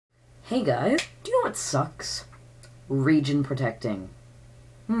Hey guys, do you know what sucks? Region protecting.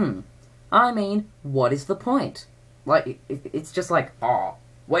 I mean, what is the point? Like, it's just like, oh,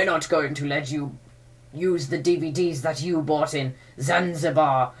 we're not going to let you use the DVDs that you bought in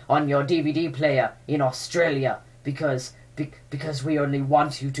Zanzibar on your DVD player in Australia because we only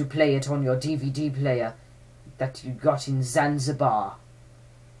want you to play it on your DVD player that you got in Zanzibar.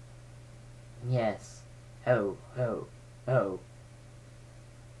 Yes. Ho, ho, ho.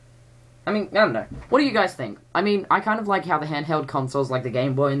 I mean, I don't know. What do you guys think? I mean, I kind of like how the handheld consoles like the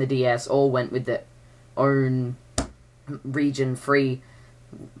Game Boy and the DS all went with their own region-free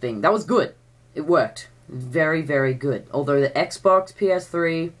thing. That was good. It worked. Very, very good. Although the Xbox,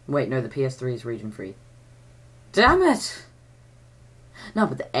 PS3... Wait, no, the PS3 is region-free. Damn it! No,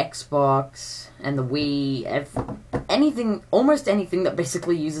 but the Xbox and the Wii... anything, almost anything that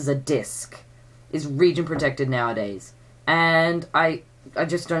basically uses a disc is region-protected nowadays. And I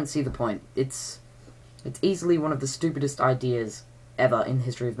just don't see the point. It's easily one of the stupidest ideas ever in the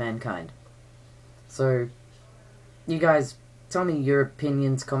history of mankind. So, you guys, tell me your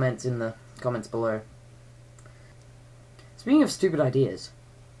opinions, comments in the comments below. Speaking of stupid ideas,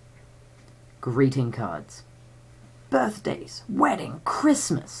 greeting cards. Birthdays, wedding,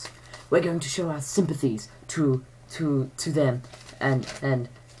 Christmas. We're going to show our sympathies to them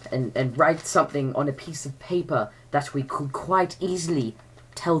and write something on a piece of paper that we could quite easily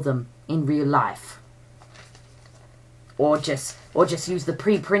tell them in real life. Or just use the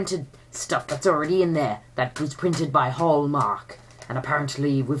pre-printed stuff that's already in there that was printed by Hallmark. And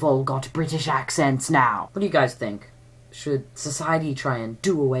apparently we've all got British accents now. What do you guys think? Should society try and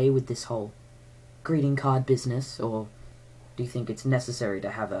do away with this whole greeting card business, or do you think it's necessary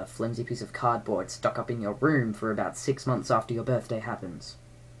to have a flimsy piece of cardboard stuck up in your room for about 6 months after your birthday happens?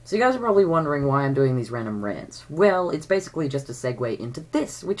 So you guys are probably wondering why I'm doing these random rants. Well, it's basically just a segue into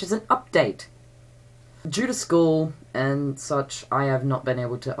this, which is an update. Due to school and such, I have not been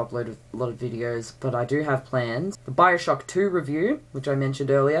able to upload a lot of videos, but I do have plans. The Bioshock 2 review, which I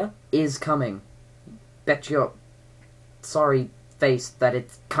mentioned earlier, is coming. Bet your sorry face that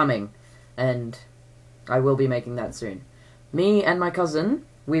it's coming, and I will be making that soon. Me and my cousin,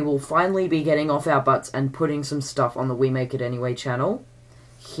 we will finally be getting off our butts and putting some stuff on the We Make It Anyway channel.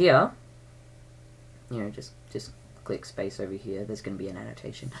 Here, you know, just click space over here, there's going to be an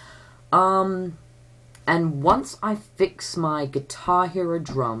annotation. And once I fix my Guitar Hero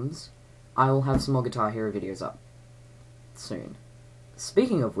drums, I will have some more Guitar Hero videos up soon.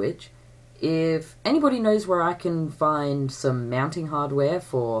 Speaking of which, if anybody knows where I can find some mounting hardware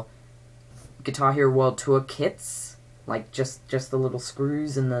for Guitar Hero World Tour kits, like just the little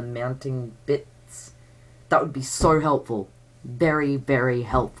screws and the mounting bits, that would be so helpful. Very, very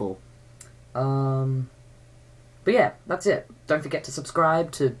helpful. But yeah, that's it. Don't forget to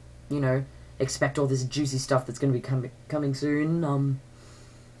subscribe to, you know, expect all this juicy stuff that's going to be coming soon.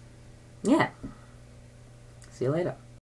 Yeah. See you later.